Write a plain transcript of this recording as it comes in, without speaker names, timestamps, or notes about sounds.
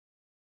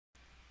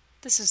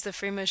This is the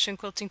free motion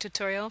quilting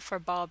tutorial for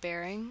ball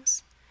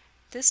bearings.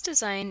 This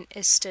design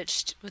is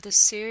stitched with a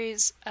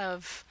series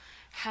of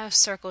half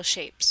circle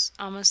shapes,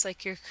 almost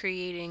like you're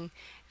creating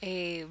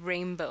a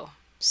rainbow.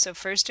 So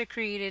first I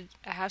created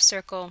a half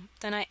circle,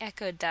 then I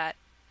echoed that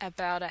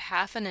about a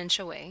half an inch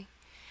away,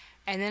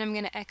 and then I'm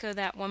going to echo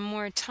that one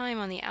more time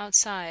on the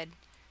outside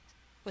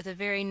with a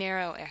very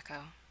narrow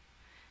echo.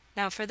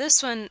 Now for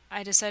this one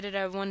I decided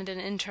I wanted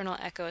an internal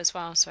echo as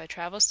well, so I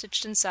travel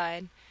stitched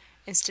inside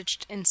and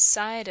stitched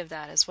inside of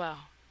that as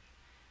well.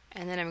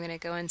 And then I'm going to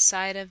go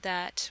inside of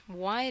that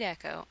wide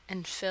echo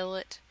and fill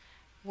it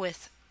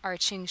with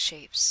arching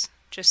shapes.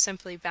 Just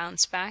simply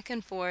bounce back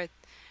and forth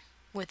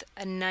with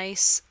a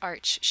nice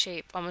arch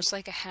shape, almost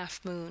like a half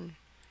moon,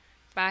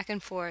 back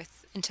and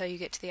forth until you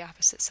get to the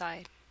opposite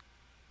side.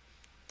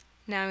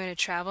 Now I'm going to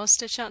travel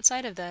stitch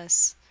outside of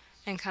this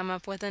and come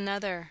up with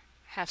another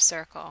half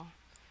circle.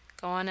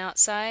 Go on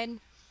outside,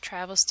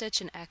 travel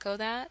stitch and echo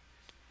that.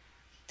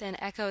 Then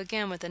echo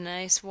again with a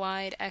nice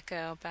wide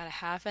echo about a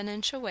half an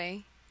inch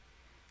away.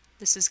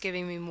 This is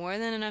giving me more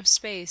than enough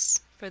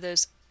space for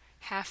those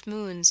half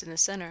moons in the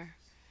center.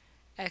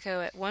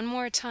 Echo it one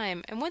more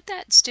time, and what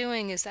that's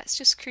doing is that's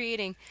just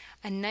creating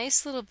a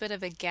nice little bit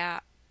of a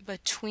gap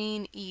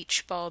between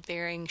each ball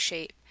bearing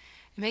shape.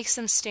 It makes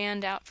them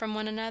stand out from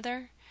one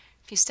another.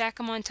 If you stack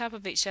them on top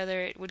of each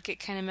other, it would get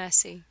kind of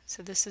messy.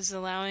 So this is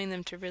allowing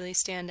them to really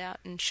stand out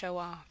and show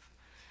off.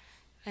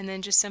 And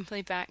then just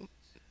simply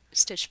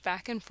stitch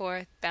back and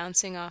forth,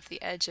 bouncing off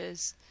the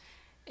edges.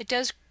 It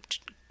does,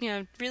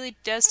 really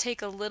does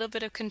take a little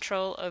bit of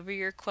control over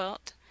your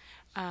quilt,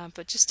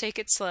 but just take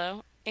it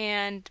slow.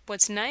 And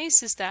what's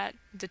nice is that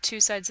the two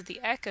sides of the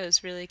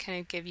echoes really kind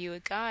of give you a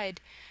guide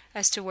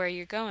as to where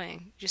you're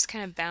going. Just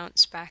kind of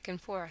bounce back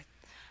and forth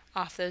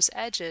off those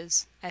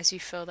edges as you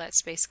fill that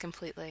space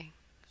completely.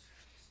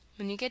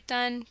 When you get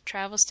done,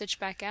 travel stitch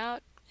back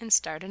out and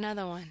start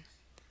another one.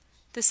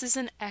 This is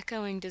an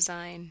echoing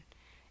design.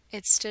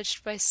 It's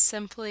stitched by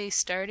simply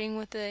starting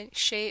with the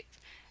shape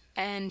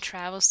and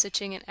travel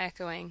stitching and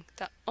echoing.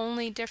 The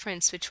only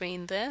difference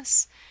between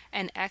this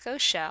and Echo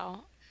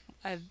Shell,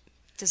 a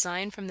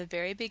design from the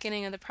very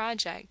beginning of the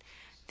project,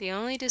 the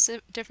only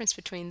difference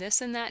between this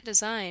and that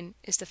design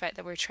is the fact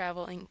that we're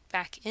traveling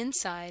back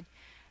inside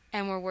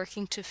and we're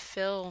working to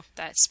fill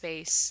that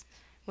space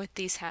with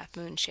these half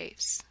moon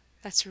shapes.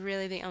 That's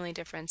really the only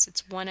difference.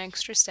 It's one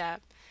extra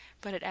step,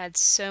 but it adds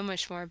so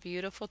much more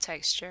beautiful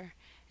texture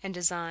and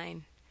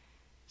design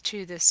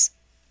to this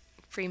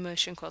free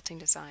motion quilting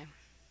design.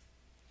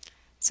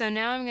 So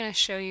now I'm going to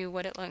show you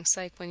what it looks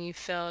like when you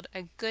filled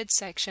a good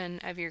section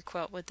of your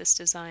quilt with this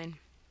design.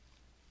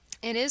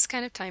 It is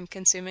kind of time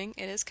consuming,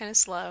 it is kind of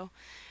slow,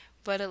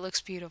 but it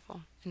looks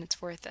beautiful and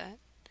it's worth it.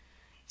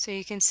 So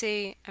you can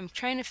see I'm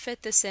trying to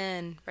fit this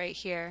in right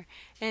here,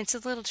 and it's a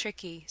little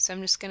tricky, so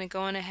I'm just going to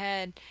go on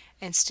ahead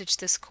and stitch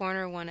this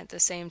corner one at the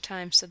same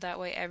time so that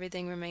way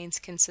everything remains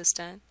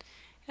consistent.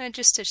 And I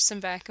just stitch some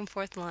back and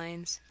forth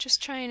lines,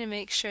 just trying to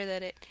make sure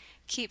that it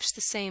keeps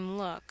the same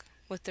look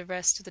with the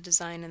rest of the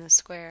design in the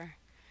square.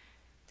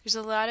 There's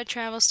a lot of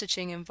travel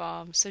stitching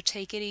involved, so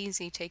take it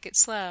easy, take it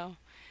slow.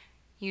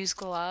 Use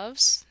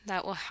gloves.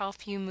 That will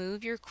help you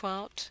move your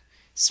quilt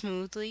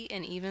smoothly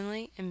and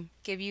evenly and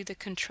give you the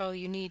control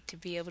you need to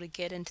be able to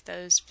get into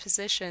those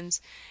positions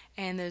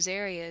and those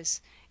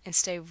areas and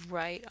stay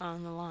right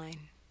on the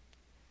line.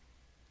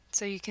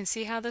 So you can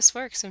see how this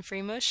works in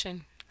free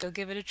motion. Go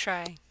give it a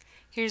try.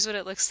 Here's what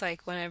it looks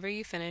like whenever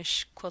you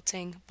finish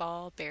quilting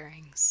ball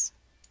bearings.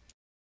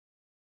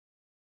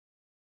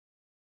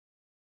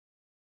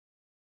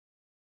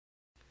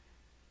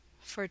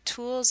 For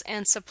tools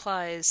and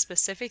supplies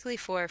specifically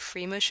for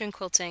free motion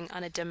quilting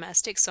on a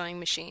domestic sewing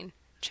machine,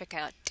 check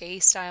out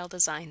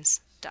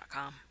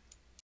daystyledesigns.com.